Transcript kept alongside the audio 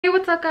Hey,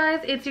 what's up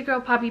guys? It's your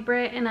girl Papi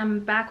Brit and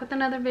I'm back with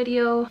another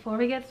video. Before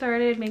we get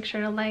started, make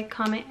sure to like,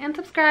 comment, and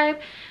subscribe,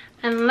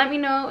 and let me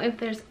know if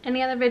there's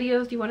any other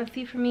videos you want to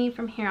see from me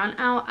from here on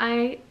out.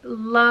 I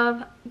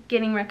love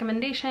getting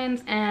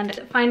recommendations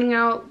and finding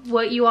out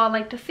what you all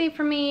like to see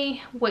from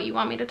me, what you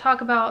want me to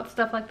talk about,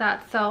 stuff like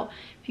that. So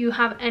if you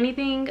have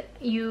anything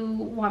you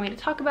want me to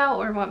talk about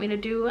or want me to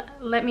do,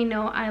 let me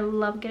know. I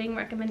love getting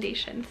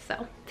recommendations.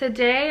 So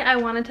today I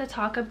wanted to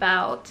talk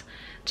about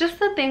just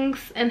the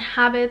things and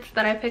habits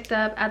that I picked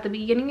up at the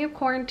beginning of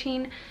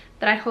quarantine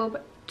that I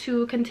hope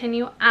to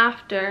continue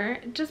after,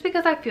 just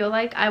because I feel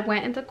like I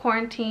went into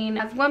quarantine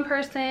as one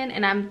person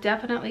and I'm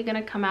definitely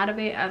gonna come out of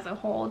it as a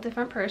whole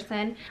different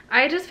person.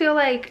 I just feel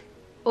like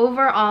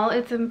overall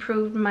it's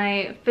improved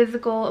my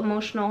physical,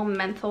 emotional,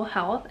 mental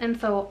health, and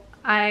so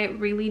I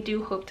really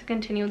do hope to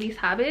continue these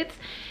habits.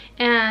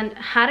 And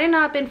had it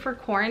not been for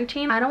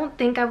quarantine, I don't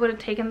think I would have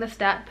taken the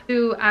step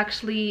to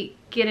actually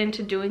get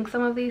into doing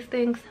some of these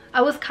things.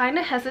 I was kind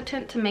of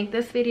hesitant to make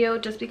this video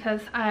just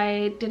because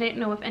I didn't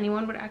know if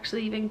anyone would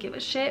actually even give a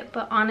shit,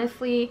 but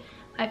honestly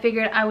I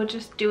figured I would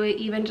just do it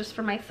even just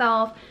for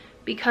myself,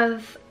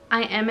 because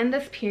I am in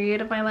this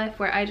period of my life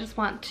where I just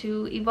want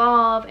to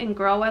evolve and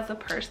grow as a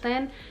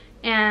person.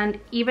 And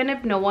even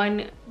if no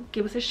one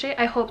gives a shit,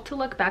 I hope to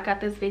look back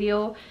at this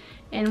video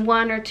in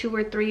 1 or 2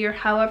 or 3 or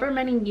however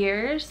many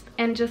years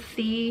and just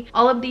see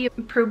all of the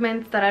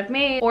improvements that I've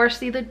made, or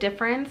see the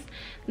difference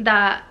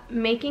that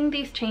making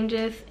these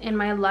changes in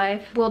my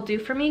life will do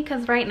for me.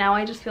 Because right now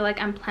I just feel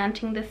like I'm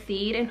planting the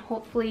seed, and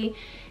hopefully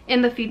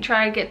in the future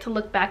I get to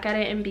look back at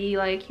it and be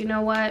like, you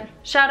know what,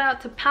 shout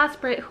out to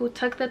past Brit who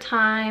took the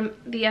time,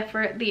 the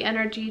effort, the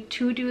energy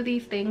to do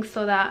these things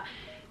so that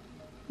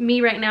me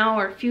right now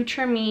or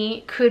future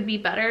me could be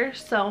better.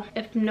 So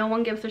if no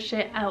one gives a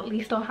shit, at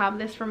least I'll have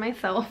this for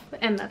myself,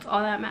 and that's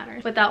all that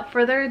matters. Without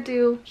further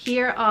ado,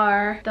 here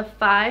are the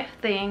 5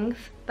 things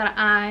that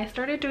I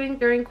started doing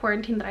during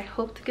quarantine that I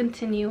hope to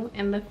continue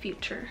in the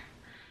future.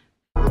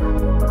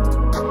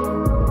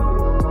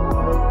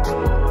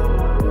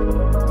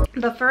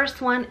 The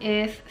first one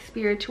is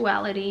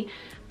spirituality.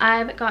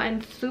 I've gotten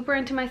super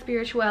into my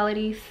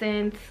spirituality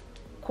since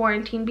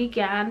quarantine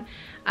began.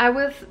 I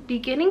was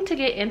beginning to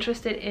get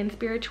interested in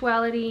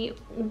spirituality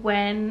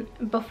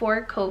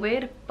before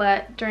COVID,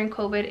 but during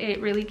COVID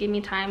it really gave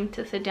me time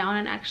to sit down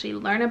and actually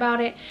learn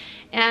about it.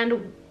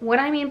 And what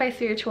I mean by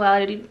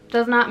spirituality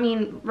does not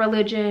mean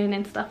religion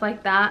and stuff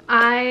like that.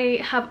 I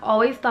have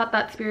always thought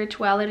that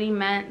spirituality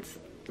meant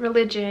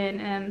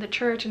religion and the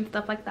church and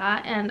stuff like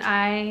that, and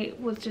I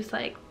was just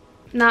like,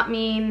 not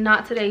me,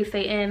 not today,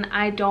 Satan.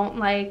 I don't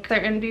like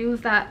certain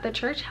views that the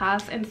church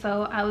has, and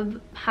so I would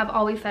have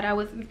always said I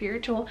wasn't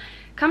spiritual.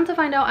 Come to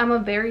find out, I'm a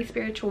very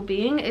spiritual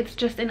being. It's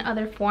just in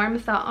other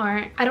forms that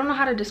aren't, I don't know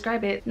how to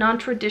describe it,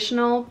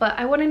 non-traditional. But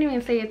I wouldn't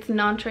even say it's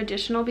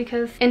non-traditional,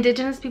 because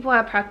indigenous people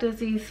have practiced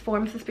these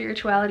forms of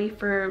spirituality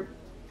for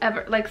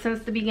ever, like since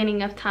the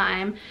beginning of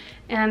time.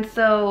 And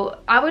so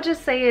I would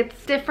just say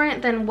it's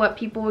different than what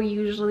people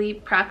usually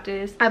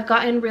practice. I've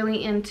gotten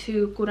really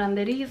into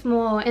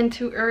curanderismo,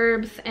 into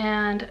herbs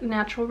and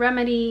natural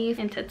remedies,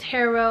 into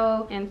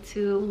tarot,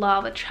 into law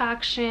of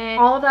attraction,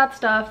 all of that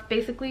stuff.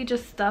 Basically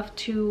just stuff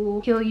to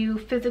heal you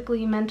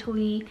physically,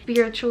 mentally,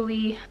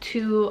 spiritually,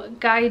 to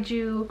guide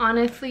you.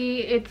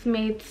 Honestly, it's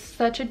made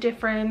such a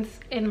difference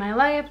in my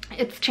life.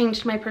 It's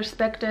changed my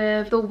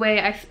perspective, the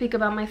way I speak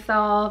about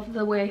myself,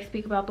 the way I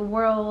speak about the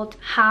world,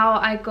 how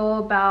I go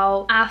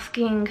about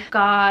asking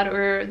God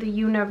or the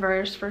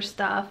universe for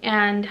stuff,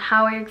 and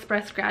how I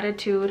express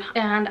gratitude.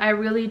 And I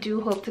really do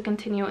hope to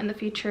continue in the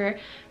future,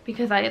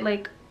 because I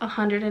like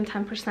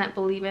 110%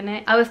 believe in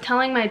it. I was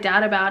telling my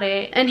dad about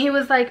it and he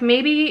was like,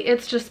 maybe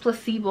it's just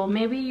placebo,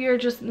 maybe you're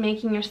just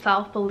making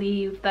yourself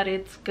believe that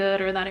it's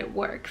good or that it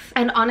works.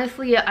 And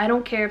honestly, I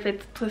don't care if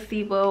it's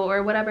placebo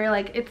or whatever.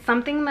 Like, it's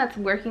something that's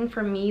working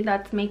for me,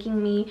 that's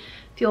making me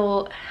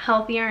feel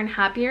healthier and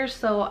happier.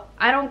 So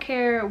I don't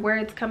care where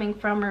it's coming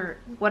from or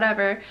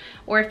whatever,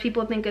 or if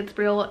people think it's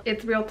real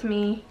to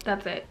me.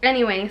 That's it.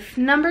 Anyways,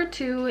 number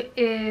 2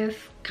 is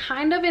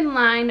kind of in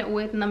line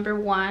with number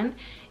 1,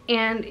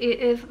 and it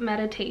is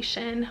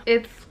meditation.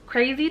 It's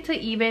crazy to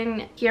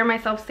even hear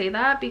myself say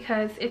that,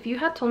 because if you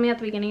had told me at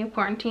the beginning of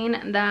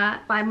quarantine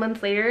that 5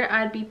 months later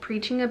I'd be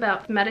preaching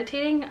about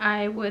meditating,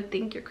 I would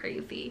think you're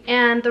crazy.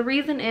 And the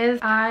reason is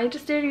I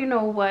just didn't even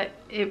know what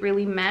it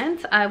really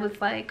meant. I was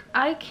like,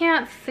 I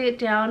can't sit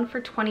down for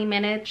 20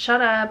 minutes,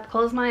 shut up,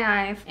 close my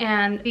eyes,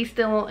 and be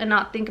still and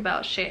not think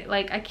about shit.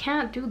 Like, I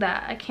can't do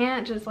that. I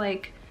can't just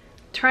like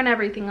turn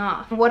everything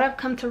off. What I've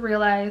come to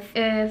realize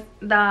is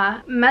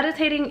that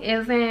meditating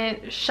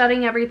isn't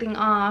shutting everything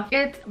off.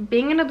 It's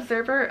being an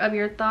observer of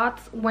your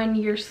thoughts when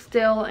you're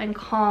still and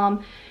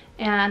calm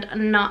and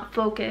not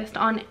focused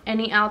on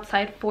any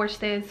outside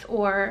forces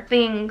or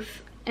things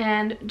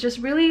and just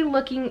really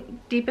looking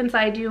deep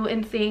inside you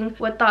and seeing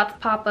what thoughts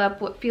pop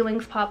up, what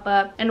feelings pop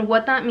up, and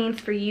what that means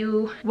for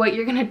you, what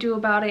you're gonna do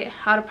about it,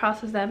 how to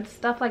process them,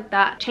 stuff like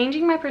that.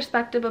 Changing my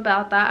perspective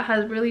about that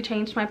has really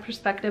changed my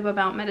perspective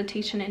about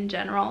meditation in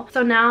general.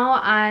 So now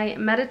I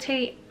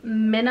meditate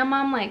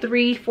minimum like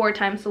 3-4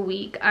 times a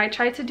week. I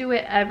try to do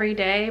it every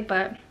day,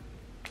 but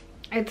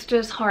it's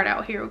just hard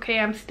out here, okay?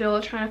 I'm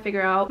still trying to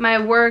figure out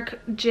my work,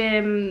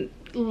 gym,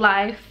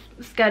 life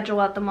schedule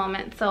at the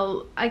moment,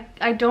 so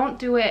I don't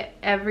do it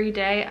every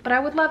day, but I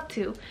would love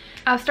to.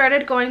 I've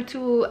started going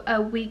to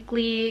a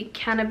weekly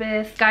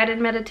cannabis guided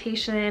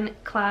meditation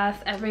class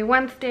every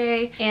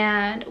Wednesday,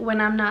 and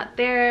when I'm not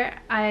there,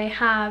 I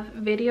have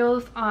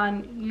videos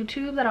on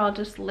YouTube that I'll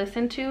just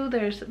listen to.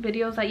 There's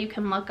videos that you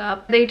can look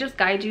up. They just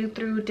guide you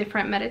through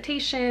different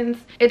meditations.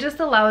 It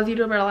just allows you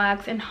to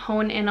relax and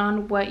hone in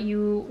on what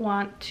you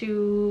want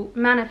to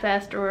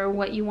manifest or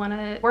what you want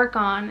to work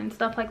on and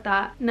stuff like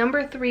that.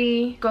 Number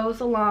 3 goes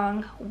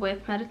along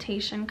with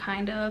meditation,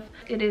 kind of.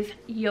 It is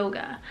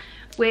yoga,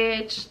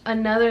 which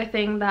another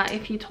thing that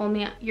if you told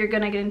me you're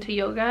gonna get into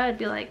yoga, I'd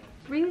be like,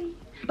 really?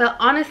 But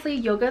honestly,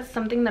 yoga is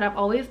something that I've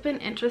always been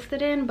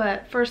interested in.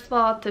 But first of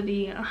all, to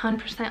be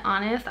 100%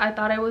 honest, I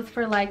thought it was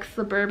for like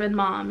suburban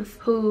moms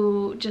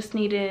who just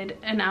needed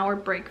an hour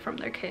break from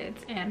their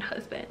kids and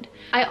husband.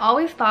 I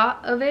always thought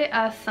of it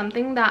as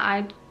something that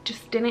I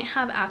just didn't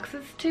have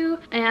access to,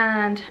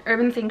 and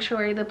Urban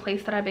Sanctuary, the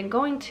place that I've been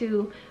going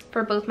to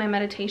for both my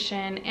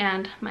meditation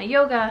and my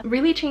yoga,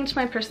 really changed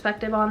my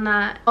perspective on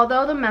that.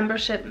 Although the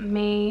membership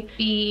may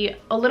be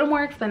a little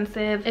more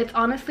expensive, it's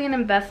honestly an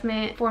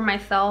investment for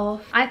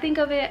myself. I think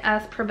of it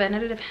as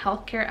preventative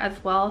healthcare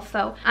as well,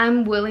 so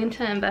I'm willing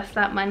to invest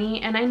that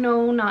money. And I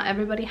know not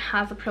everybody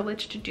has the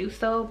privilege to do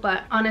so,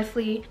 but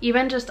honestly,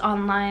 even just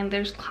online,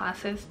 there's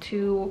classes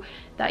too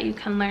that you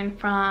can learn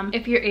from.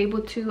 If you're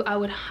able to, I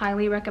would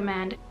highly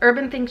recommend.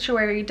 Urban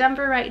Sanctuary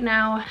Denver right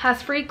now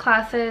has free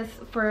classes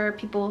for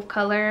people of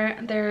color.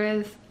 There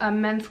is a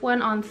men's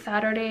one on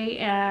Saturday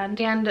and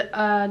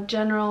a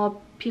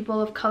general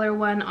people of color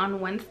one on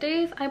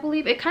Wednesdays, I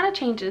believe. It kind of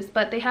changes,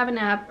 but they have an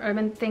app,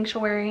 Urban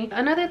Sanctuary.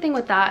 Another thing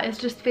with that is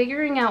just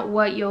figuring out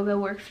what yoga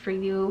works for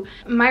you.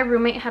 My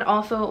roommate had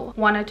also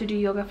wanted to do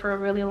yoga for a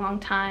really long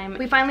time.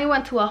 We finally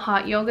went to a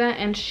hot yoga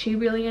and she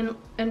really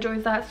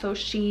enjoys that, so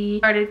she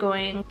started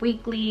going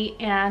weekly,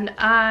 and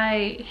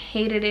I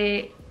hated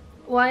it.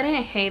 Well, I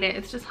didn't hate it,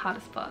 it's just hot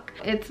as fuck.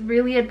 It's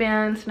really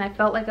advanced and I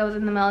felt like I was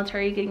in the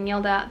military getting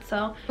yelled at,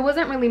 so it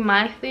wasn't really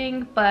my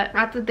thing. But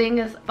that's the thing,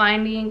 is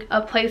finding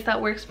a place that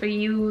works for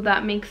you,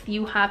 that makes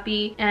you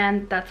happy,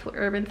 and that's what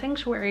Urban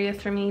Sanctuary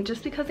is for me.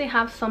 Just because they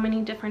have so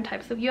many different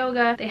types of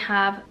yoga. They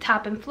have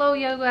tap and flow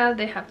yoga,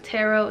 they have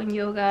tarot and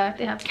yoga,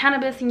 they have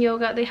cannabis and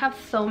yoga. They have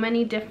so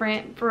many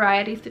different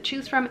varieties to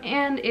choose from,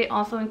 and it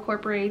also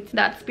incorporates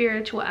that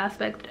spiritual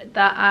aspect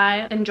that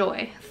I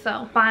enjoy.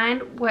 So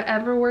find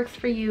whatever works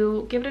for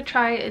you. Give it a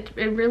try. It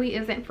really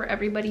isn't for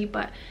everybody,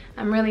 but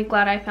I'm really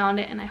glad I found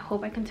it, and I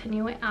hope I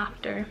continue it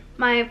after.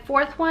 My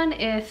 4th one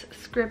is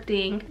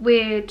scripting,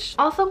 which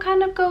also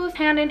kind of goes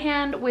hand in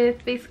hand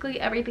with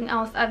basically everything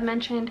else I've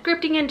mentioned.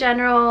 Scripting in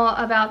general,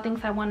 about things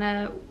I want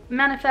to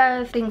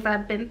manifest, things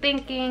I've been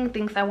thinking,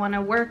 things I want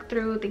to work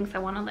through, things I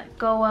want to let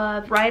go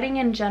of. Writing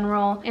in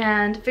general,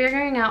 and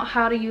figuring out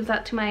how to use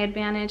that to my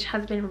advantage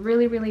has been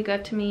really, really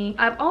good to me.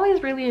 I've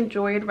always really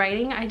enjoyed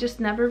writing, I just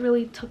never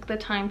really took the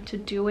time to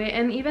do it,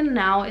 and even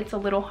now it's a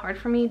little hard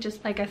for me.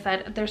 Just like I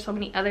said, there's so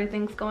many other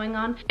things going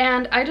on,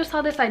 and I just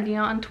saw this idea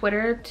on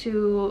Twitter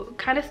to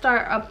kind of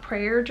start a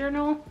prayer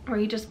journal where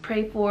you just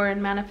pray for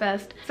and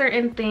manifest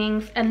certain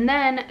things, and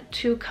then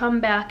to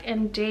come back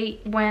and date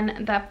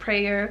when that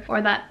prayer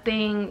or that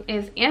thing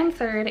is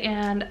answered.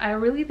 And I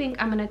really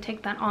think I'm gonna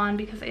take that on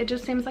because it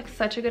just seems like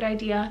such a good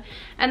idea,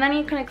 and then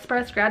you can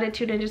express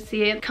gratitude and just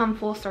see it come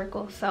full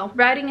circle. So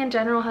writing in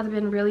general has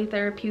been really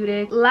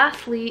therapeutic.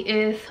 Lastly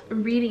is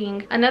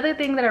reading. Another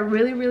thing that I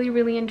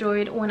really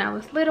enjoyed when I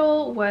was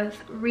little was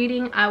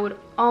reading. I would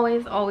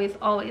always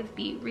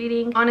be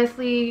reading.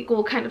 Honestly,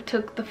 school kind of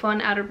took the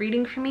fun out of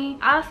reading for me.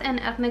 As an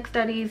ethnic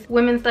studies,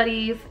 women's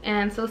studies,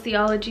 and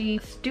sociology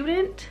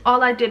student,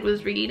 all I did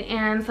was read,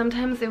 and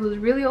sometimes it was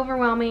really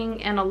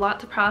overwhelming and a lot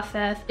to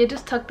process. It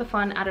just took the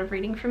fun out of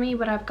reading for me,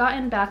 but I've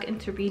gotten back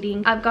into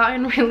reading. I've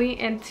gotten really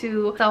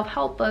into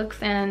self-help books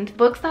and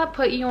books that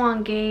put you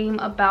on game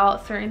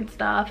about certain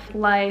stuff,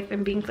 life,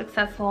 and being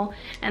successful,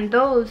 and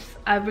those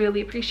I've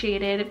really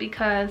appreciated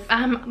because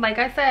I'm, like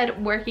I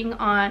said, working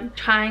on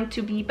trying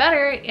to be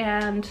better,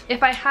 and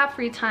if I have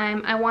free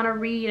time, I want to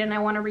read, and I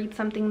want to read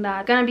something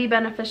that's gonna be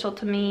beneficial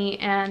to me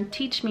and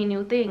teach me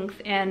new things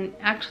and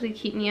actually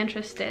keep me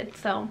interested.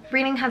 So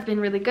reading has been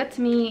really good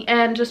to me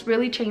and just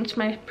really changed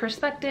my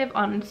perspective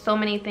on so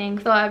many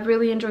things. So I've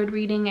really enjoyed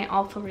reading. It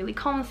also really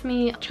calms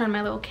me. Turn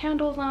my little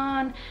candles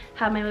on,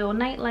 have my little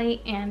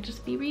nightlight, and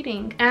just be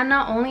reading. And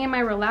not only am I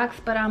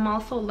relaxed, but I'm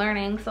also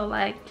learning. So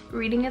like,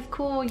 reading is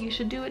cool, you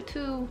should do it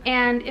too.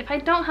 And if I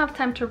don't have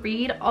time to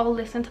read, I'll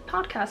listen to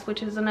podcasts, which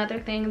which is another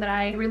thing that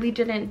I really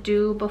didn't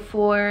do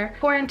before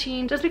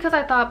quarantine, just because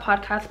I thought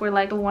podcasts were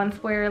like the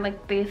ones where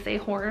like they say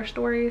horror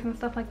stories and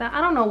stuff like that.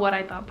 I don't know what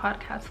I thought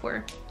podcasts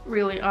were,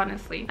 really,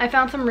 honestly. I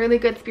found some really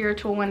good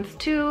spiritual ones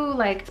too,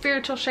 like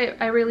Spiritual Shape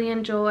I really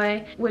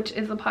enjoy, which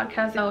is a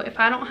podcast. So if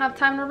I don't have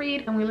time to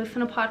read and we listen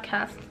to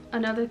podcasts,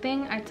 another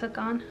thing I took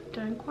on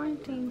during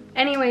quarantine.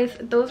 Anyways,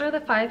 those are the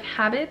 5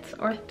 habits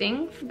or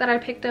things that I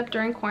picked up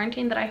during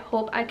quarantine that I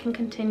hope I can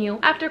continue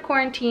after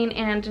quarantine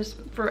and just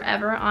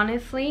forever,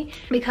 honestly,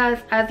 because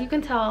as you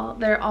can tell,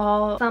 they're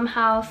all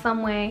somehow,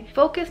 some way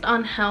focused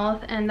on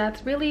health, and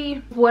that's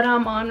really what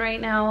I'm on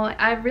right now.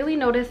 I've really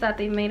noticed that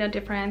they've made a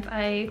difference.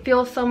 I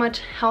feel so much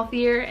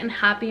healthier and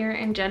happier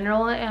in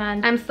general,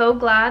 and I'm so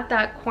glad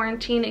that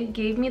quarantine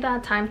gave me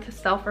that time to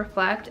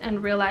self-reflect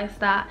and realize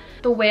that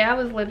the way I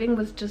was living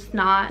was just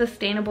not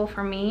sustainable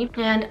for me.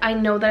 And I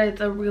know that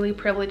it's a really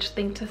privileged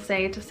thing to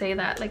say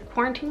that like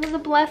quarantine was a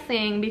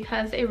blessing,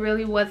 because it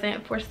really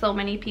wasn't for so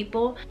many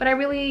people. But I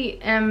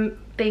really am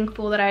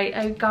thankful that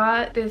I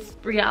got this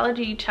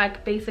reality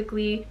check,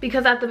 basically,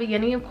 because at the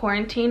beginning of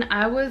quarantine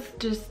I was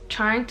just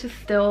trying to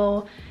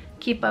still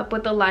keep up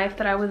with the life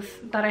that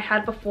I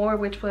had before,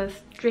 which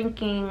was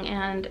drinking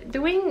and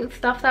doing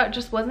stuff that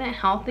just wasn't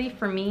healthy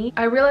for me.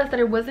 I realized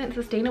that it wasn't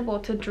sustainable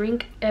to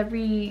drink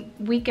every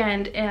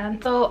weekend,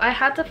 and so I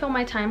had to fill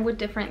my time with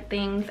different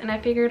things, and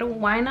I figured,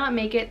 why not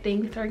make it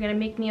things that are gonna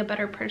make me a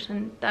better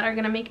person, that are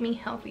gonna make me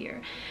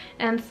healthier.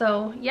 And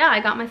so yeah,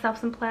 I got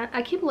myself some plants.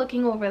 I keep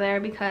looking over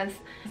there because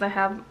I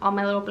have all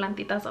my little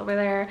plantitas over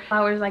there,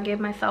 flowers I give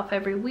myself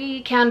every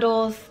week,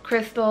 candles,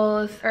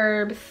 crystals,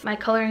 herbs, my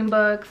coloring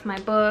books, my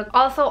book,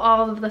 also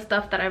all of the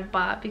stuff that I've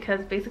bought,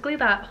 because basically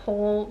that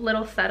whole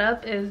little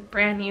setup is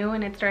brand new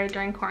and it started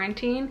during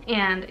quarantine.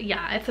 And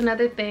yeah, it's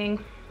another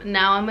thing.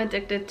 Now I'm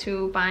addicted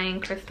to buying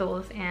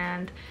crystals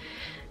and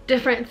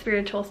different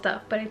spiritual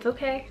stuff, but it's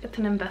okay. It's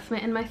an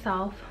investment in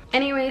myself.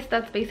 Anyways,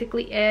 that's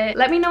basically it.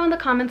 Let me know in the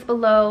comments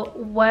below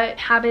what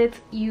habits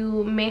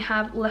you may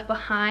have left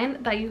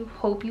behind, that you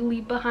hope you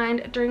leave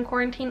behind during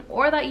quarantine,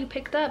 or that you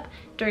picked up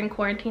during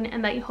quarantine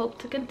and that you hope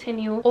to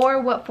continue,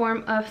 or what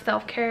form of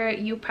self-care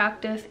you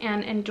practice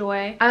and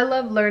enjoy. I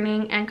love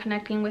learning and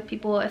connecting with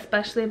people,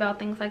 especially about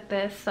things like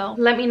this, so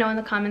let me know in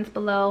the comments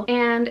below.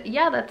 And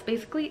yeah, that's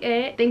basically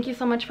it. Thank you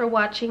so much for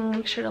watching.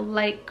 Make sure to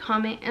like,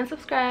 comment, and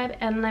subscribe,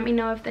 and let me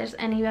know if there's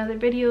any other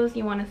videos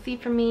you want to see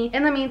from me.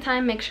 In the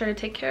meantime, make sure to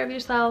take care of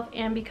yourself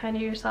and be kind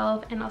to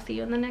yourself, and I'll see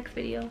you in the next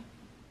video.